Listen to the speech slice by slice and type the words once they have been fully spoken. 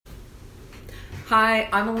Hi,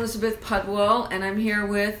 I'm Elizabeth Pudwell, and I'm here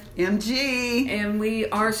with MG. And we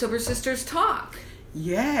are Sober Sisters Talk.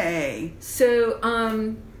 Yay. So,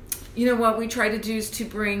 you know what we try to do is to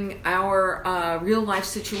bring our real life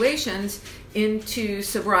situations into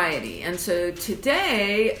sobriety. And so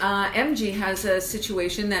today, MG has a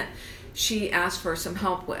situation that she asked for some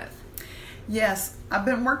help with. Yes, I've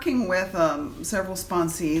been working with several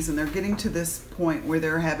sponsees, and they're getting to this point where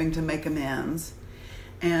they're having to make amends.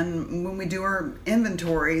 And when we do our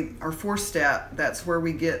inventory, our 4-step, that's where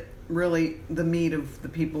we get really the meat of the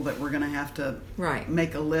people that we're going to have to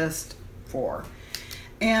make a list for.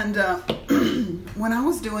 And when I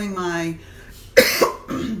was doing my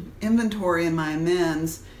inventory and my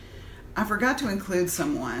amends, I forgot to include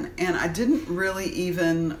someone, and I didn't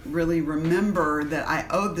really remember that I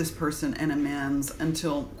owed this person an amends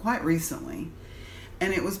until quite recently.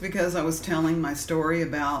 And it was because I was telling my story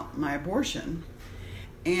about my abortion.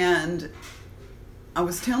 And I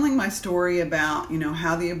was telling my story about,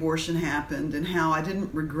 how the abortion happened and how I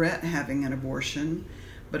didn't regret having an abortion,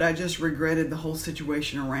 but I just regretted the whole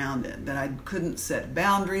situation around it, that I couldn't set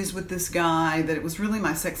boundaries with this guy, that it was really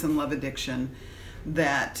my sex and love addiction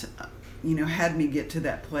that, had me get to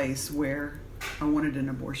that place where I wanted an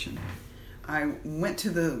abortion. I went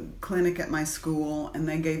to the clinic at my school, and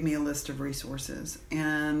they gave me a list of resources,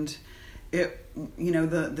 and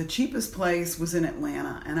the cheapest place was in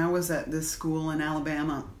Atlanta, and I was at this school in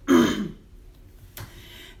Alabama.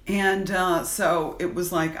 And so it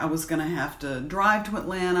was like I was going to have to drive to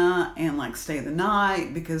Atlanta and stay the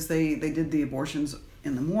night because they did the abortions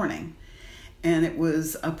in the morning. And it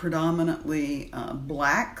was a predominantly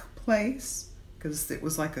black place because it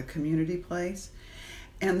was like a community place.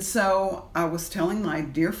 And so I was telling my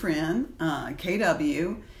dear friend,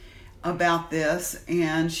 KW, about this,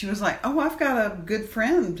 and she was like, "Oh, I've got a good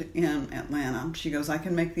friend in Atlanta." She goes, "I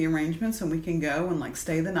can make the arrangements and we can go and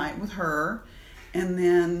stay the night with her, and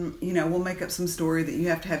then we'll make up some story that you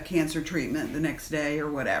have to have cancer treatment the next day or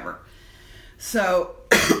whatever." So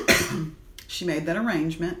she made that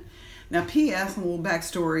arrangement. Now, P.S. a little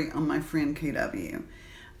backstory on my friend KW.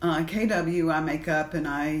 KW, I make up and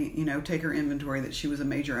I take her inventory that she was a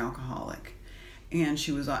major alcoholic. And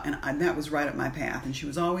she was, and that was right up my path. And she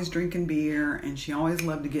was always drinking beer, and she always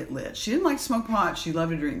loved to get lit. She didn't like to smoke pot. She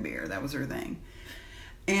loved to drink beer. That was her thing.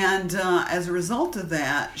 And as a result of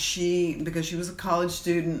that, because she was a college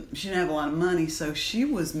student, she didn't have a lot of money, so she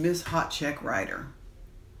was Miss Hot Check Writer.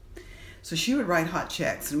 So she would write hot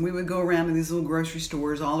checks, and we would go around to these little grocery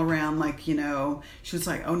stores all around, she was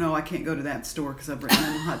like, "Oh no, I can't go to that store because I've written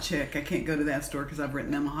them a hot check. I can't go to that store because I've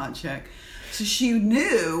written them a hot check." So she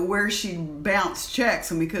knew where she bounced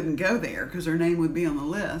checks, and we couldn't go there because her name would be on the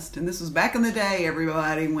list. And this was back in the day,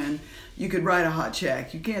 everybody, when you could write a hot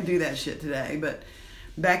check. You can't do that shit today, but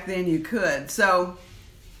back then you could. So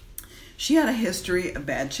she had a history of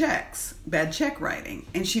bad checks, bad check writing.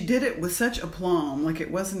 And she did it with such aplomb,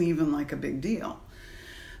 it wasn't even a big deal.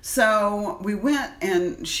 So we went,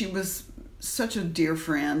 and she was such a dear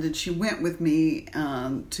friend, and she went with me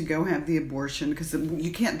to go have the abortion because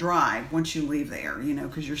you can't drive once you leave there,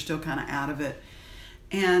 because you're still kind of out of it.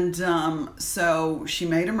 And so she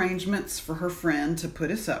made arrangements for her friend to put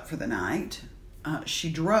us up for the night.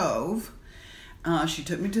 She drove. She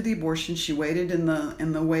took me to the abortion. She waited in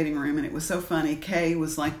the waiting room, and it was so funny. Kay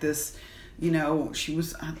was like this,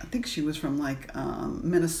 I think she was from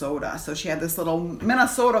Minnesota, so she had this little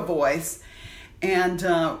Minnesota voice. And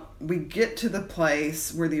we get to the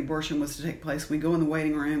place where the abortion was to take place. We go in the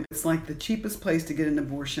waiting room. It's the cheapest place to get an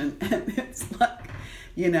abortion. And it's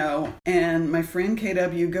and my friend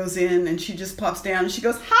KW goes in, and she just pops down and she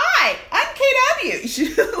goes, "Hi, I'm KW."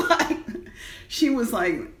 She was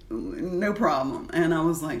like, "No problem." And I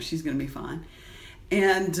was like, "She's going to be fine."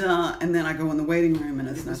 And then I go in the waiting room, and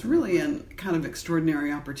it's really a kind of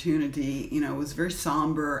extraordinary opportunity. It was a very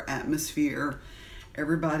somber atmosphere.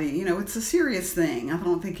 Everybody, it's a serious thing. I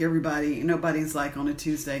don't think nobody's on a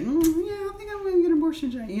Tuesday, "Yeah, I think I'm going to get an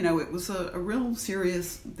abortion today." It was a real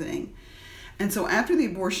serious thing. And so after the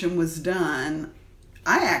abortion was done,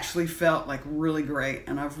 I actually felt really great.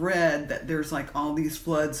 And I've read that there's all these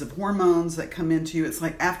floods of hormones that come into you. It's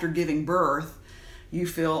after giving birth, you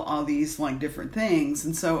feel all these different things.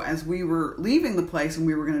 And so as we were leaving the place and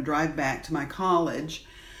we were going to drive back to my college,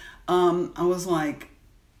 I was like,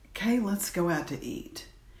 "Okay, let's go out to eat.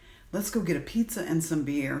 Let's go get a pizza and some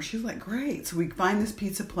beer." She was like, "Great." So we find this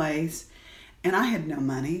pizza place, and I had no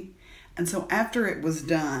money. And so after it was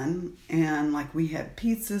done, and we had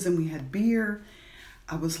pizzas and we had beer,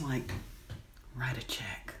 I was like, "Write a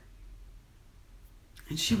check."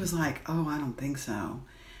 And she was like, "Oh, I don't think so."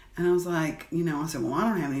 And I was like, I said, well, I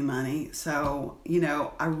don't have any money. So,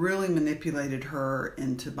 I really manipulated her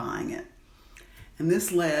into buying it. And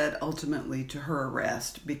this led ultimately to her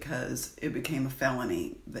arrest because it became a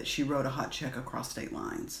felony that she wrote a hot check across state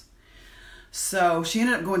lines. So she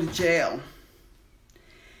ended up going to jail.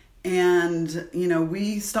 And,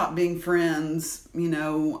 we stopped being friends,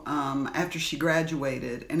 after she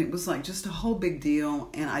graduated. And it was like just a whole big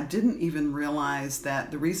deal. And I didn't even realize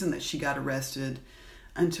that the reason that she got arrested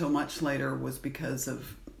until much later was because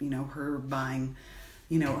of, her buying,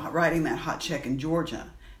 writing that hot check in Georgia.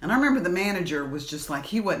 And I remember the manager was just like,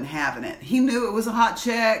 he wasn't having it. He knew it was a hot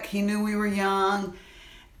check. He knew we were young.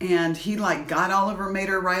 And he got Oliver, made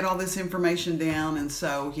her write all this information down. And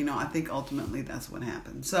so, I think ultimately that's what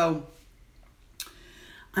happened. So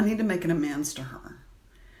I need to make an amends to her.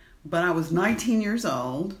 But I was 19 years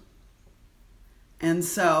old. And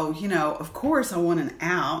so, of course I want an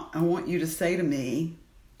out. I want you to say to me,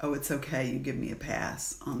 oh, it's okay. You give me a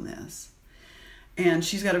pass on this. And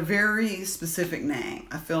she's got a very specific name.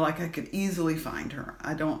 I feel like I could easily find her.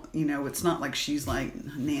 I don't, it's not like she's like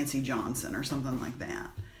Nancy Johnson or something like that.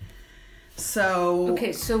 So,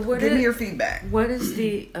 okay, so give me your feedback. What's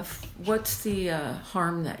the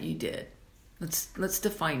harm that you did? Let's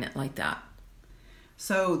define it like that.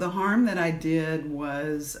 So the harm that I did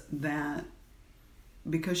was that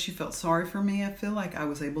because she felt sorry for me, I feel like I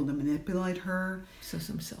was able to manipulate her. So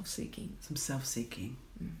some self-seeking.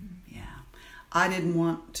 Mm-hmm. Yeah. I didn't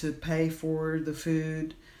want to pay for the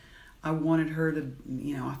food. I wanted her to,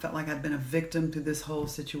 I felt like I'd been a victim to this whole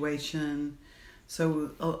situation.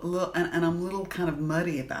 So a little, and I'm a little kind of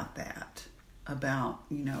muddy about that. About,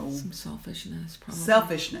 some selfishness, probably.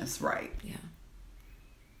 Selfishness, right. Yeah.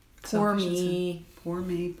 Pour me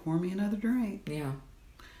another drink. Yeah.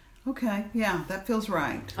 Okay, yeah, that feels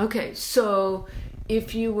right. Okay, so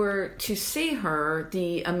if you were to see her,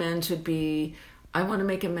 the amends would be, I want to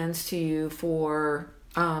make amends to you for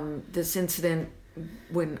this incident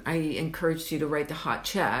when I encouraged you to write the hot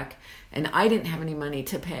check, and I didn't have any money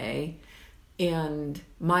to pay, and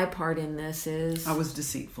my part in this is... I was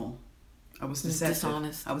deceitful. I was deceptive.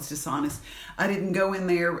 Dishonest. I was dishonest. I didn't go in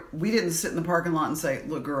there. We didn't sit in the parking lot and say,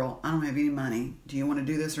 look, girl, I don't have any money. Do you want to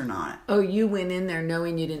do this or not? Oh, you went in there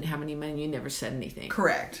knowing you didn't have any money. You never said anything.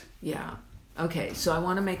 Correct. Yeah. Okay, so I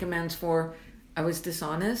want to make amends for I was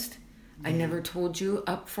dishonest. Yeah. I never told you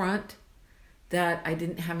up front that I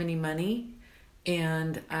didn't have any money.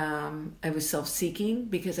 And I was self-seeking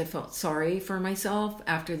because I felt sorry for myself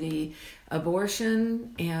after the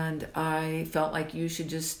abortion. And I felt like you should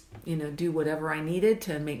just, do whatever I needed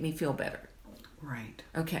to make me feel better. Right.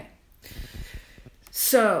 Okay.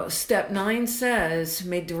 So step 9 says,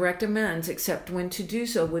 make direct amends except when to do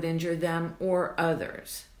so would injure them or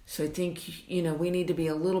others. So I think, we need to be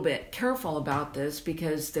a little bit careful about this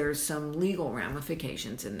because there's some legal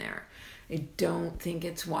ramifications in there. I don't think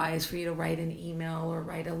it's wise for you to write an email or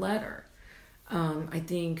write a letter. I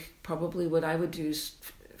think probably what I would do is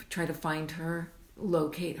try to find her,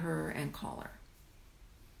 locate her, and call her.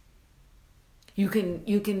 You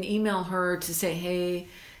can email her to say, hey,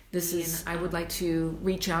 this is, I would like to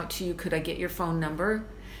reach out to you. Could I get your phone number?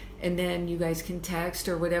 And then you guys can text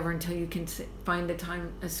or whatever until you can find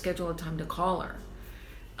schedule a time to call her.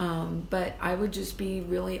 But I would just be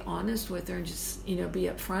really honest with her and just, be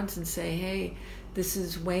upfront and say, hey, this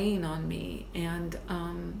is weighing on me. And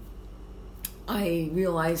I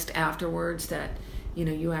realized afterwards that,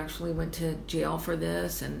 you actually went to jail for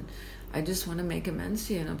this. And I just want to make amends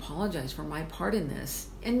to you and apologize for my part in this.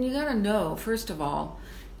 And you got to know, first of all,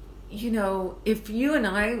 if you and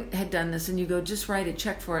I had done this and you go, just write a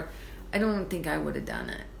check for it, I don't think I would have done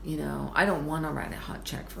it. I don't want to write a hot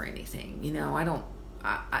check for anything.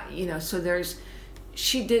 So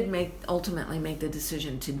she did ultimately make the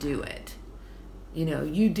decision to do it.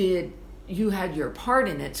 You had your part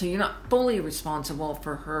in it, so you're not fully responsible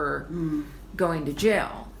for her going to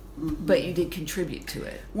jail, but you did contribute to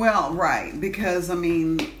it. Well, right, because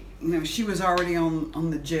she was already on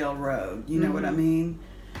the jail road. You know what I mean?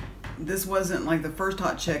 This wasn't like the first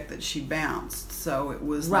hot check that she bounced, so it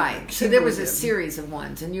was right. Like so there was a series of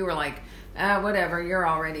ones, and you were like, whatever, you're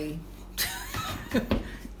already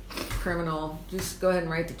criminal. Just go ahead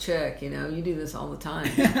and write the check. You do this all the time.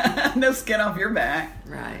 No skin off your back.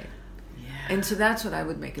 Right. Yeah. And so that's what I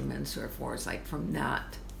would make amends to her for. Is like from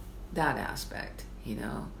that aspect.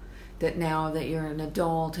 That now that you're an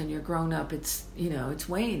adult and you're grown up, it's it's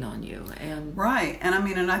weighing on you. And right. And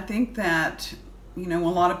and I think that a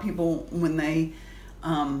lot of people when they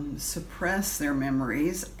suppress their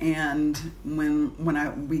memories, and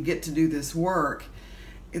when we get to do this work,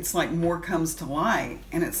 it's like more comes to light.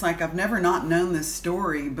 And it's like I've never not known this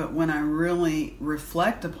story, but when I really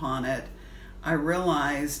reflect upon it, I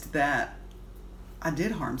realized that I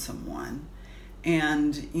did harm someone.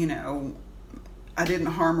 And, you know, I didn't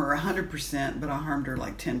harm her 100%, but I harmed her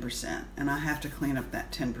like 10%. And I have to clean up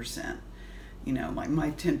that 10%. You know, like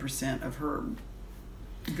my 10% of her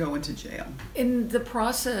going to jail. In the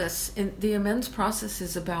process, the amends process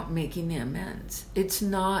is about making the amends. It's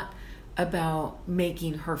not about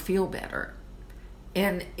making her feel better.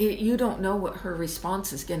 And you don't know what her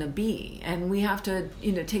response is going to be. And we have to,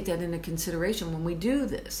 you know, take that into consideration when we do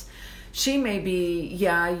this. She may be,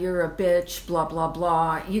 yeah, you're a bitch, blah, blah,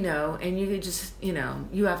 blah, you know, and you just, you know,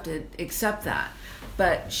 you have to accept that.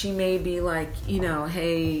 But she may be like, you know,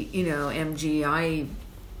 hey, you know, MG, I,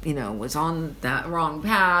 you know, was on that wrong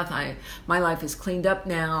path. My life is cleaned up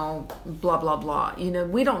now, blah, blah, blah. You know,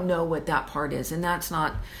 we don't know what that part is. And that's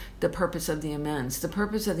not the purpose of the amends. The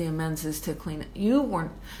purpose of the amends is to clean it.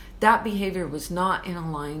 That behavior was not in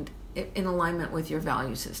alignment with your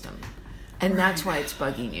value system. And that's why it's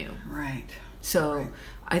bugging you. Right. So right.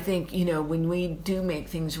 I think, you know, when we do make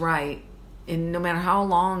things right, and no matter how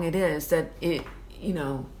long it is, that it, you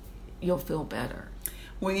know, you'll feel better.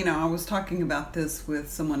 Well, you know, I was talking about this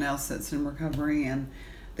with someone else that's in recovery, and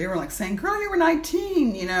they were like saying, girl, you were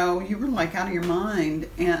 19, you know, you were like out of your mind.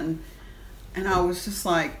 And I was just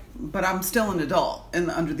like, but I'm still an adult and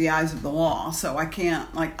under the eyes of the law. So I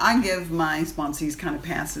can't, like, I give my sponsees kind of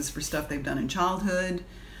passes for stuff they've done in childhood.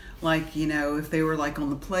 Like, you know, if they were like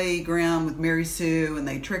on the playground with Mary Sue and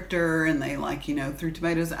they tricked her and they like, you know, threw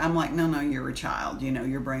tomatoes, I'm like, no, you're a child. You know,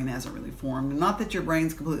 your brain hasn't really formed. Not that your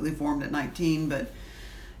brain's completely formed at 19, but,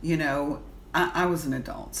 you know, I was an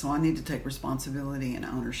adult, so I need to take responsibility and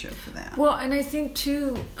ownership for that. Well, and I think,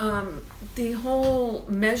 too, the whole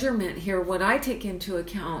measurement here, what I take into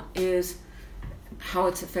account is how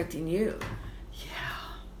it's affecting you.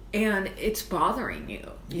 And it's bothering you,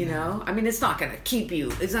 you know? I mean, it's not going to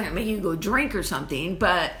it's not going to make you go drink or something,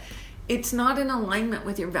 but it's not in alignment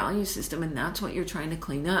with your value system, and that's what you're trying to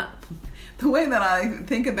clean up. The way that I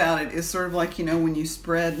think about it is sort of like, you know, when you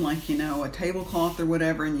spread, like, you know, a tablecloth or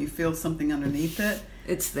whatever, and you feel something underneath it.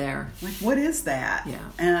 It's there. Like, what is that? Yeah.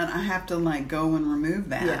 And I have to, like, go and remove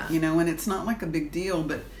that, you know? And it's not, like, a big deal,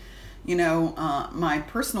 but, you know, my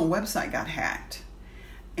personal website got hacked.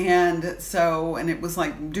 And so, and it was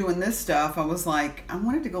like doing this stuff, I was like, I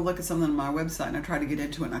wanted to go look at something on my website, and I tried to get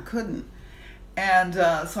into it and I couldn't. And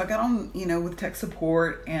so I got on, you know, with tech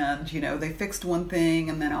support, and, you know, they fixed one thing,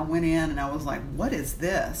 and then I went in and I was like, what is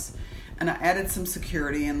this? And I added some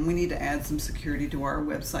security, and we need to add some security to our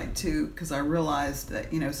website too, because I realized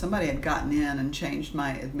that, you know, somebody had gotten in and changed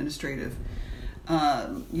my administrative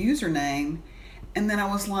username. And then I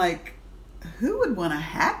was like, who would want to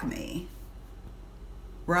hack me?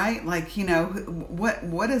 Right? Like, you know,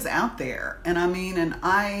 what is out there? And I mean, and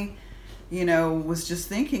I, you know, was just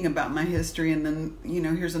thinking about my history, and then, you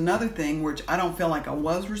know, here's another thing which I don't feel like I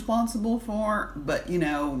was responsible for, but, you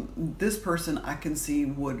know, this person I can see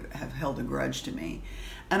would have held a grudge to me.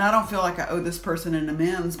 And I don't feel like I owe this person an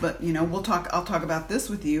amends, but, you know, I'll talk about this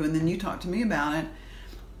with you, and then you talk to me about it.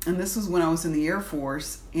 And this was when I was in the Air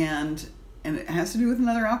Force, and it has to do with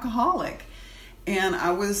another alcoholic. And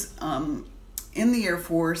I was in the Air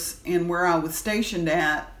Force, and where I was stationed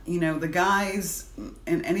at, you know, the guys,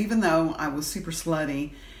 and even though I was super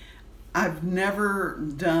slutty, I've never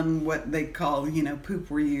done what they call, you know, poop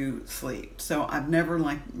where you sleep. So I've never,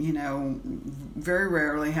 like, you know, very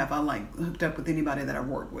rarely have I, like, hooked up with anybody that I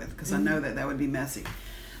worked with, because I know that would be messy.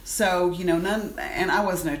 So, you know, and I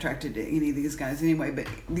wasn't attracted to any of these guys anyway, but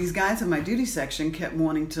these guys in my duty section kept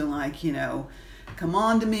wanting to, like, you know, come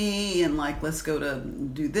on to me and, like, let's go to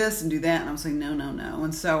do this and do that. And I was like, no.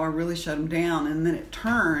 And so I really shut them down. And then it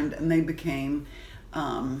turned, and they became,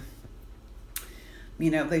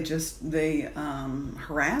 you know, they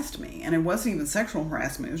harassed me. And it wasn't even sexual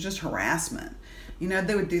harassment. It was just harassment. You know,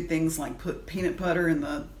 they would do things like put peanut butter in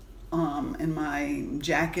my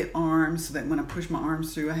jacket arms, so that when I pushed my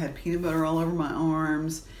arms through, I had peanut butter all over my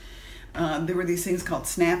arms. There were these things called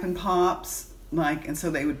Snap and Pops. Like, and so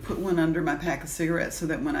they would put one under my pack of cigarettes so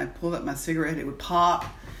that when I pulled up my cigarette, it would pop,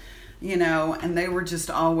 you know, and they were just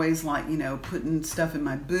always, like, you know, putting stuff in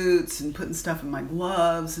my boots and putting stuff in my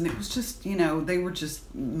gloves. And it was just, you know, they were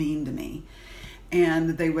just mean to me,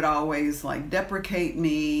 and they would always, like, deprecate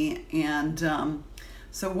me. And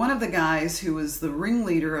so one of the guys who was the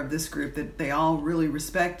ringleader of this group that they all really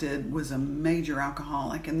respected was a major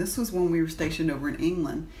alcoholic. And this was when we were stationed over in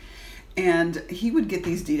England. And he would get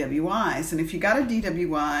these DWIs. And if you got a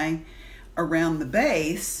DWI around the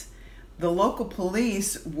base, the local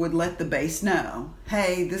police would let the base know,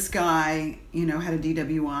 hey, this guy, had a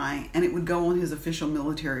DWI, and it would go on his official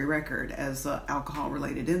military record as an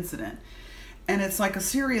alcohol-related incident. And it's like a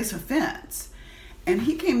serious offense. And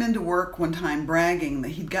he came into work one time bragging that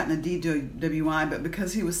he'd gotten a DWI, but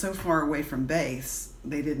because he was so far away from base,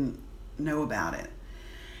 they didn't know about it.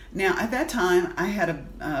 Now, at that time, I had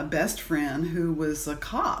a best friend who was a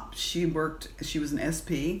cop. She was an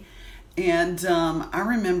SP. And I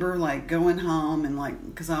remember going home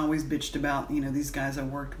and because I always bitched about, these guys I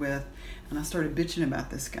worked with. And I started bitching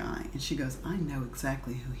about this guy. And she goes, I know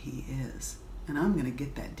exactly who he is. And I'm going to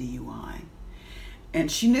get that DUI.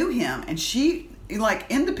 And she knew him. And she,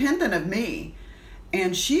 independent of me.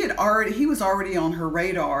 And he was already on her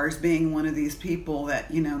radar as being one of these people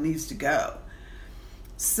that, needs to go.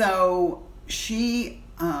 So she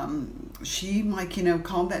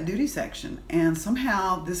called that duty section, and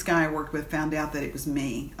somehow this guy I worked with found out that it was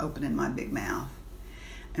me opening my big mouth.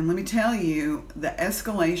 And let me tell you, the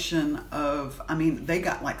escalation of, they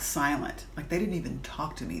got silent. They didn't even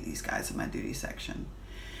talk to me, these guys in my duty section.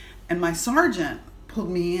 And my sergeant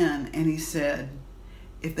pulled me in and he said,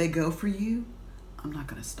 if they go for you, I'm not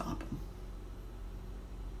going to stop them.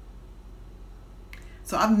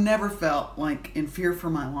 So I've never felt in fear for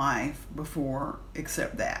my life before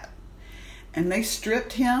except that. And they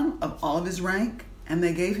stripped him of all of his rank and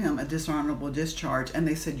they gave him a dishonorable discharge. And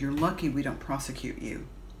they said, you're lucky we don't prosecute you.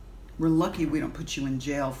 We're lucky we don't put you in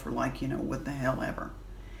jail for what the hell ever.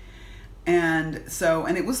 And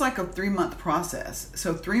it was a 3-month process.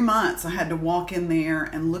 So 3 months I had to walk in there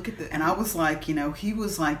and look at and I was he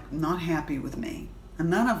was not happy with me. And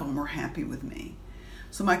none of them were happy with me.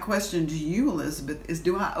 So my question to you, Elizabeth, is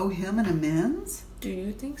do I owe him an amends? Do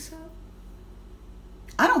you think so?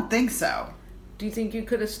 I don't think so. Do you think you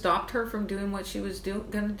could have stopped her from doing what she was going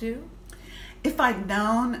to do? If I'd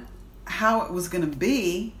known how it was going to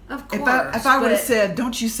be. Of course. If I would have said,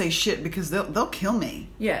 don't you say shit because they'll kill me.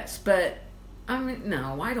 Yes, but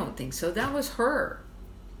no, I don't think so. That was her.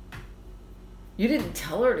 You didn't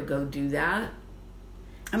tell her to go do that.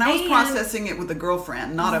 And I was processing it with a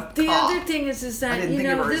girlfriend, not a cop. The other thing is that,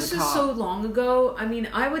 this is so long ago.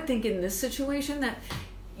 I would think in this situation that,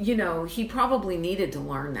 he probably needed to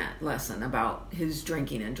learn that lesson about his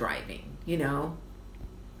drinking and driving,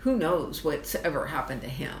 Who knows what's ever happened to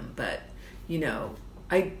him. But,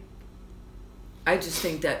 I just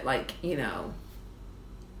think that, I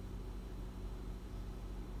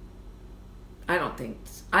don't think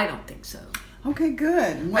so. Okay,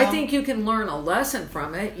 good. Well, I think you can learn a lesson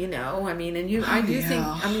from it, and I do think,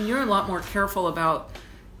 you're a lot more careful about,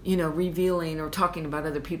 revealing or talking about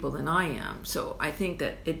other people than I am. So I think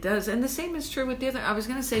that it does. And the same is true with the other. I was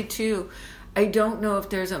going to say too, I don't know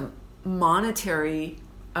if there's a monetary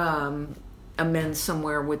amends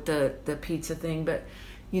somewhere with the pizza thing, but,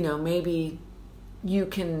 maybe you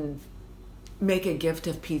can make a gift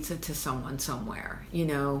of pizza to someone somewhere,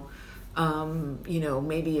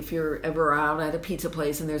 maybe if you're ever out at a pizza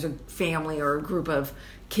place and there's a family or a group of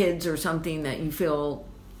kids or something that you feel,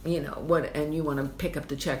 and you want to pick up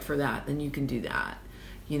the check for that, then you can do that,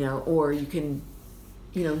 or you can,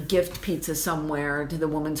 gift pizza somewhere to the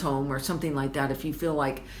woman's home or something like that if you feel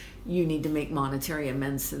like you need to make monetary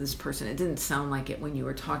amends to this person. It didn't sound like it when you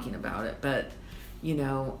were talking about it, but,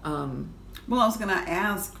 well, I was going to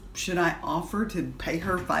ask, should I offer to pay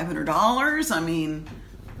her $500?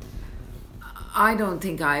 I don't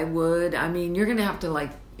think I would. You're going to have to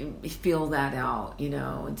feel that out,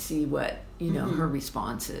 and see what, her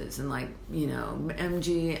response is. And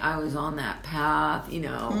MG, I was on that path, and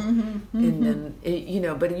then,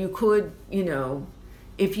 but you could,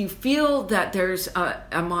 if you feel that there's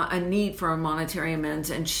a need for a monetary amends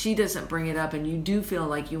and she doesn't bring it up and you do feel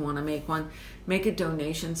like you want to make one, make a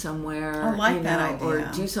donation somewhere. I like that idea. Or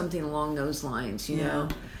do something along those lines, you know.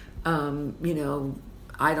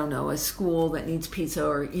 I don't know, a school that needs pizza,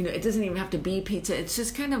 or, it doesn't even have to be pizza. It's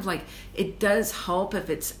just kind of it does help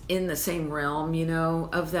if it's in the same realm,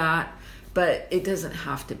 of that, but it doesn't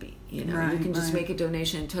have to be, Right, you can just make a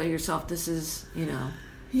donation and tell yourself this is,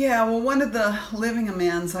 Yeah, well, one of the living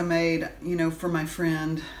amends I made, for my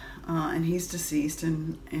friend, and he's deceased,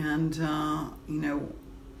 and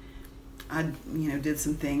I, did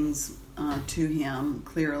some things to him,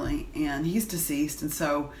 clearly, and he's deceased, and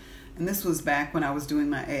so, and this was back when I was doing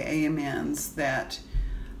my AA amends, that,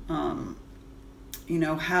 how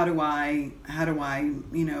do I,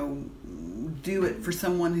 do it for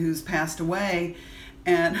someone who's passed away?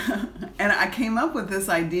 And I came up with this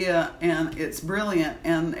idea, and it's brilliant,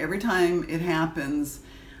 and every time it happens,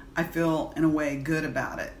 I feel, in a way, good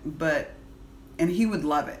about it. And he would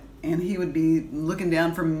love it. and he would be looking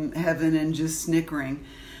down from heaven and just snickering.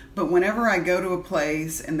 But whenever I go to a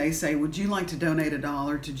place and they say, would you like to donate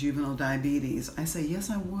 $1 to juvenile diabetes? I say, yes,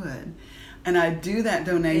 I would. And I do that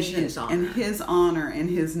donation in his honor, in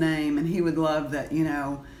his name. And he would love that,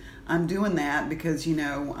 I'm doing that because,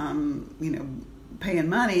 I'm, paying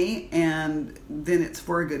money, and then it's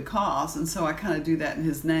for a good cause. And so I kind of do that in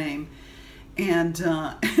his name. And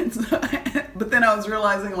but then I was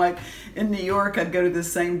realizing, like, in New York, I'd go to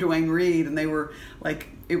this same Duane Reade, and they were like,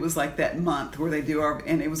 it was like that month where they do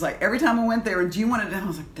and it was like every time I went there, do you want it? And I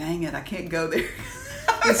was like, dang it, I can't go there.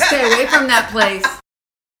 Stay away from that place.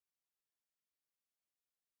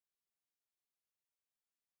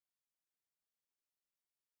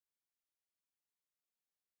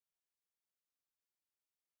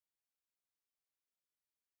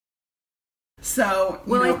 So,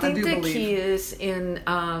 I think the key is in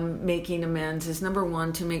making amends is, number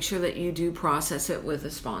one, to make sure that you do process it with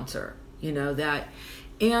a sponsor. And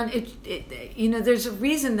there's a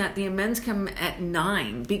reason that the amends come at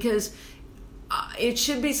 9, because it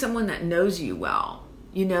should be someone that knows you well,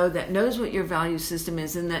 that knows what your value system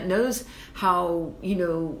is, and that knows how,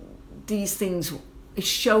 these things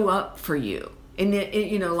show up for you. And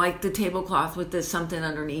like the tablecloth with the something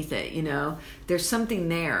underneath it, there's something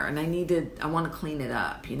there, and I want to clean it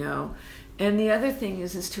up, And the other thing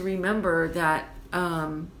is to remember that,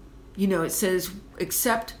 it says,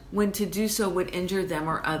 except when to do so would injure them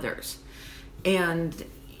or others. And,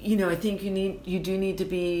 I think you do need to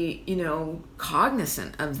be,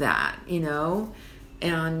 cognizant of that,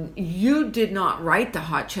 And you did not write the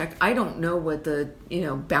hot check. I don't know what the,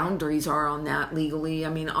 boundaries are on that legally. I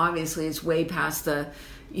mean, obviously it's way past the,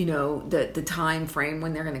 the time frame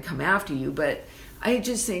when they're going to come after you. But I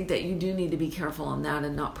just think that you do need to be careful on that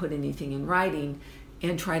and not put anything in writing,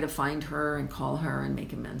 and try to find her and call her and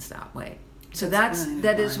make amends that way. So that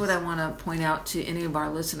is what I want to point out to any of our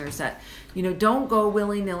listeners, that, don't go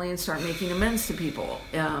willy-nilly and start making amends to people.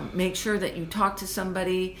 Make sure that you talk to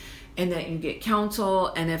somebody and that you get counsel.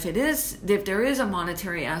 And if there is a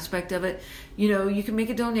monetary aspect of it, you can make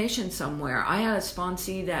a donation somewhere. I had a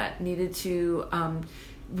sponsee that needed to,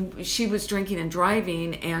 she was drinking and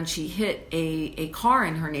driving, and she hit a car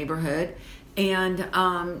in her neighborhood.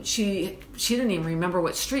 And she didn't even remember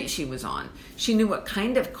what street she was on. She knew what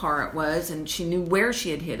kind of car it was, and she knew where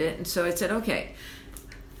she had hit it. And so I said, okay,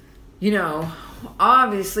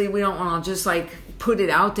 obviously we don't want to just like put it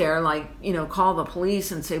out there, like, call the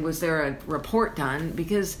police and say, was there a report done?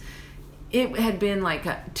 Because it had been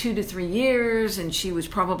like 2 to 3 years, and she was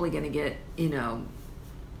probably going to get,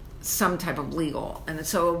 some type of legal. And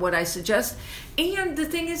so what I suggest, and the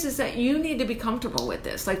thing is that you need to be comfortable with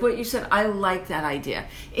this. Like what you said, I like that idea.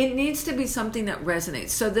 It needs to be something that resonates.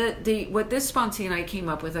 So what this sponsee and I came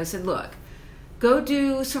up with, I said, look, go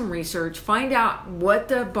do some research, find out what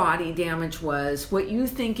the body damage was, what you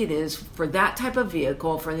think it is for that type of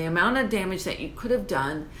vehicle, for the amount of damage that you could have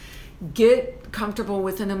done, get comfortable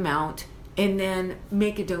with an amount, and then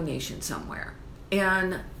make a donation somewhere.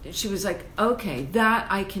 And she was like, okay, that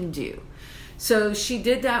I can do. So she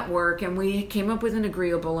did that work, and we came up with an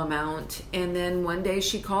agreeable amount. And then one day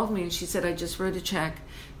she called me and she said, I just wrote a check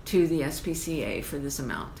to the SPCA for this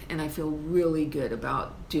amount, and I feel really good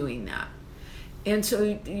about doing that. And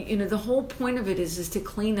so, the whole point of it is to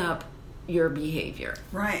clean up your behavior.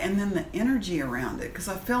 Right, and then the energy around it, because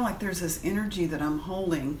I feel like there's this energy that I'm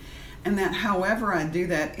holding, and that however I do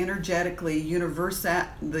that energetically,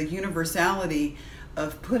 the universality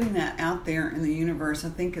of putting that out there in the universe, I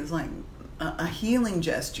think is like a healing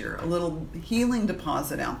gesture, a little healing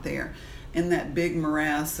deposit out there in that big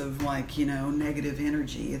morass of negative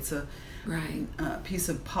energy. It's a piece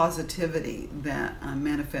of positivity that I'm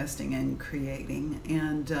manifesting and creating.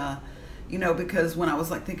 And, because when I was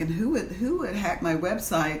thinking who would hack my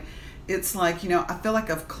website, it's like, I feel like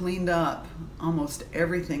I've cleaned up almost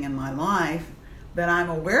everything in my life that I'm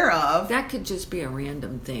aware of. That could just be a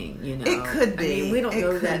random thing, It could be. I mean, we don't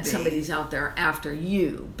know that somebody's out there after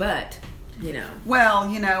you, but, Well,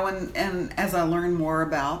 and as I learn more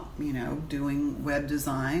about, doing web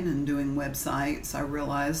design and doing websites, I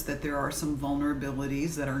realize that there are some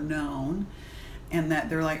vulnerabilities that are known, and that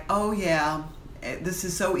they're like, oh yeah, this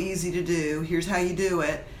is so easy to do. Here's how you do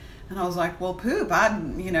it. And I was like, well, poop,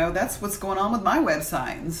 that's what's going on with my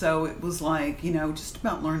website. And so it was like, just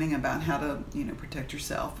about learning about how to, protect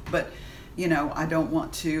yourself. But, I don't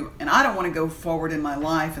want to go forward in my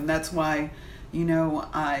life. And that's why,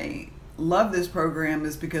 I love this program,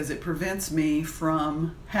 is because it prevents me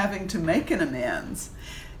from having to make an amends.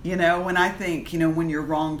 When I think, when you're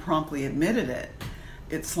wrong, promptly admitted it.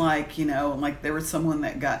 it's like, like there was someone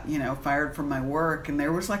that got, fired from my work, and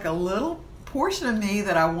there was like a little portion of me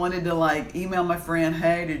that I wanted to like email my friend,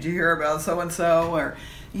 hey, did you hear about so-and-so? Or,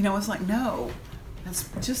 it's like, no, that's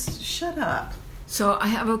just shut up. So I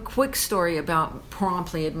have a quick story about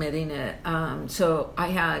promptly admitting it. So I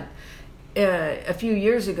had, a few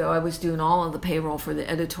years ago, I was doing all of the payroll for the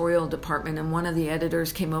editorial department, and one of the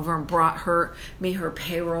editors came over and brought me her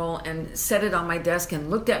payroll and set it on my desk and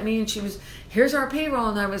looked at me, and she was, here's our payroll.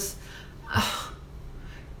 And I was,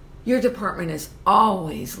 your department is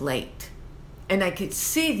always late. And I could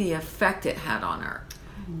see the effect it had on her.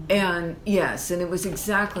 And yes, and it was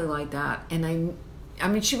exactly like that. And I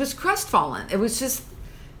mean, she was crestfallen. It was just,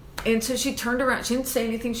 and so she turned around. She didn't say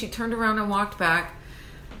anything. She turned around and walked back.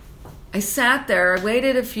 I sat there. I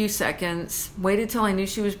waited a few seconds, waited till I knew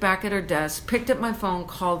she was back at her desk, picked up my phone,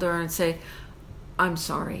 called her, and say, I'm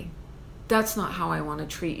sorry. That's not how I want to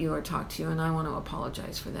treat you or talk to you, and I want to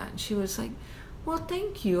apologize for that. And she was like, well,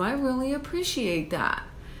 thank you. I really appreciate that.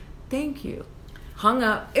 Thank you. Hung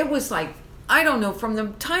up. It was like, I don't know, from the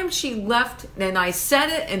time she left and I said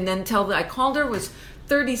it and then till I called her was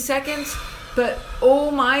 30 seconds. But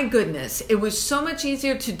oh my goodness, it was so much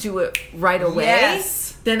easier to do it right away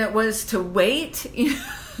than it was to wait.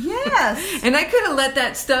 Yes. And I could have let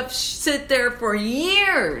that stuff sit there for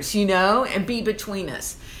years, and be between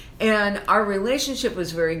us. And our relationship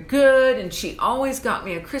was very good, and she always got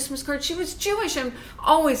me a Christmas card. She was Jewish and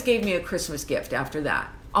always gave me a Christmas gift after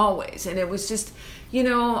that. Always. And it was just,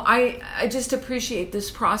 I just appreciate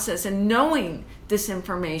this process and knowing this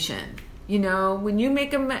information. When you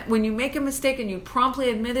make a mistake and you promptly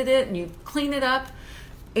admitted it and you clean it up,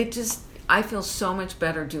 I feel so much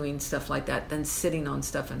better doing stuff like that than sitting on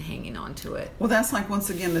stuff and hanging on to it. Well, that's like, once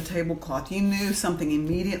again, the tablecloth. You knew something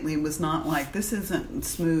immediately was not like, this isn't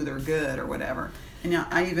smooth or good or whatever. And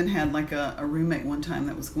I even had like a roommate one time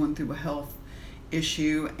that was going through a health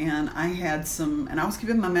issue, and I was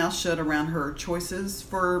keeping my mouth shut around her choices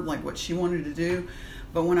for like what she wanted to do.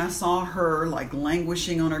 But when I saw her like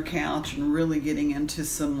languishing on her couch and really getting into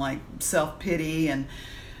some like self-pity, and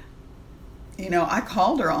I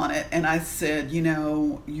called her on it, and I said,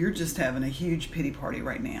 you're just having a huge pity party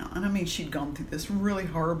right now. And I mean, she'd gone through this really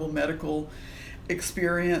horrible medical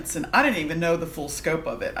experience, and I didn't even know the full scope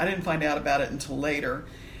of it. I didn't find out about it until later.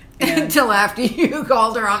 Until after you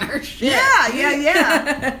called her on her shit. Yeah.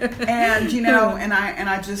 And, and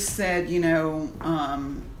I just said,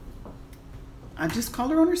 I just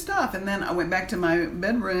called her on her stuff. And then I went back to my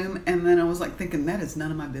bedroom, and then I was like thinking, that is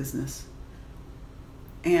none of my business.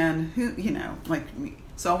 And who,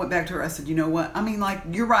 so I went back to her. I said, you know what? I mean, like,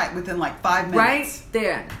 you're right, within like 5 minutes. Right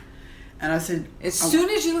there. And I said, as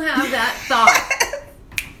soon as you have that thought.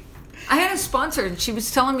 I had a sponsor, and she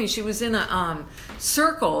was telling me she was in a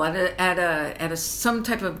circle at some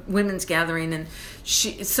type of women's gathering, and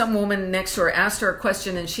some woman next to her asked her a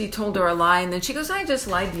question, and she told her a lie, and then she goes, I just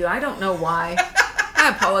lied to you. I don't know why. I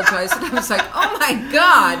apologize. And I was like, oh my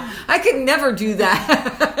God, I could never do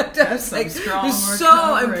that. That's some strong recovery.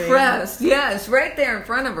 So impressed. Yes, right there in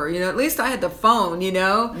front of her. At least I had the phone,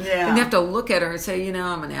 Yeah. Didn't have to look at her and say,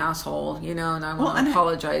 I'm an asshole, and I want to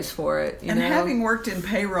apologize for it. And having worked in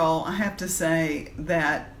payroll, I have to say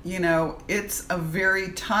that, it's a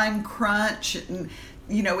very time crunch, and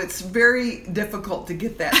it's very difficult to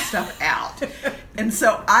get that stuff out. And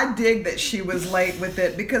so I dig that she was late with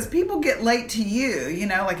it, because people get late to you,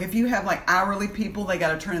 like if you have like hourly people, they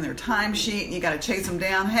got to turn in their timesheet and you got to chase them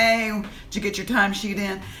down. Hey, did you get your timesheet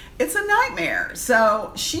in? It's a nightmare.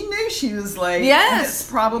 So she knew she was late. Yes. And it's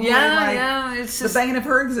probably it's the bane of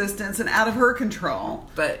her existence and out of her control.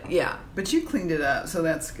 But yeah. But you cleaned it up, so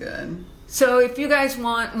that's good. So if you guys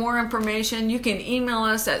want more information, you can email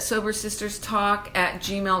us at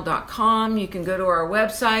sobersisterstalk@gmail.com. You can go to our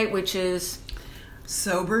website, which is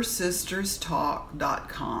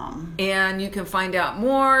sobersisterstalk.com. And you can find out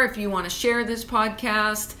more if you want to share this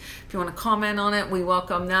podcast. If you want to comment on it, we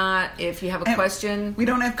welcome that. If you have a question. We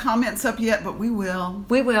don't have comments up yet, but we will.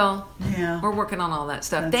 We will. Yeah. We're working on all that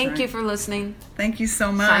stuff. That's Thank right. you for listening. Thank you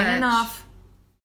so much. Signing off.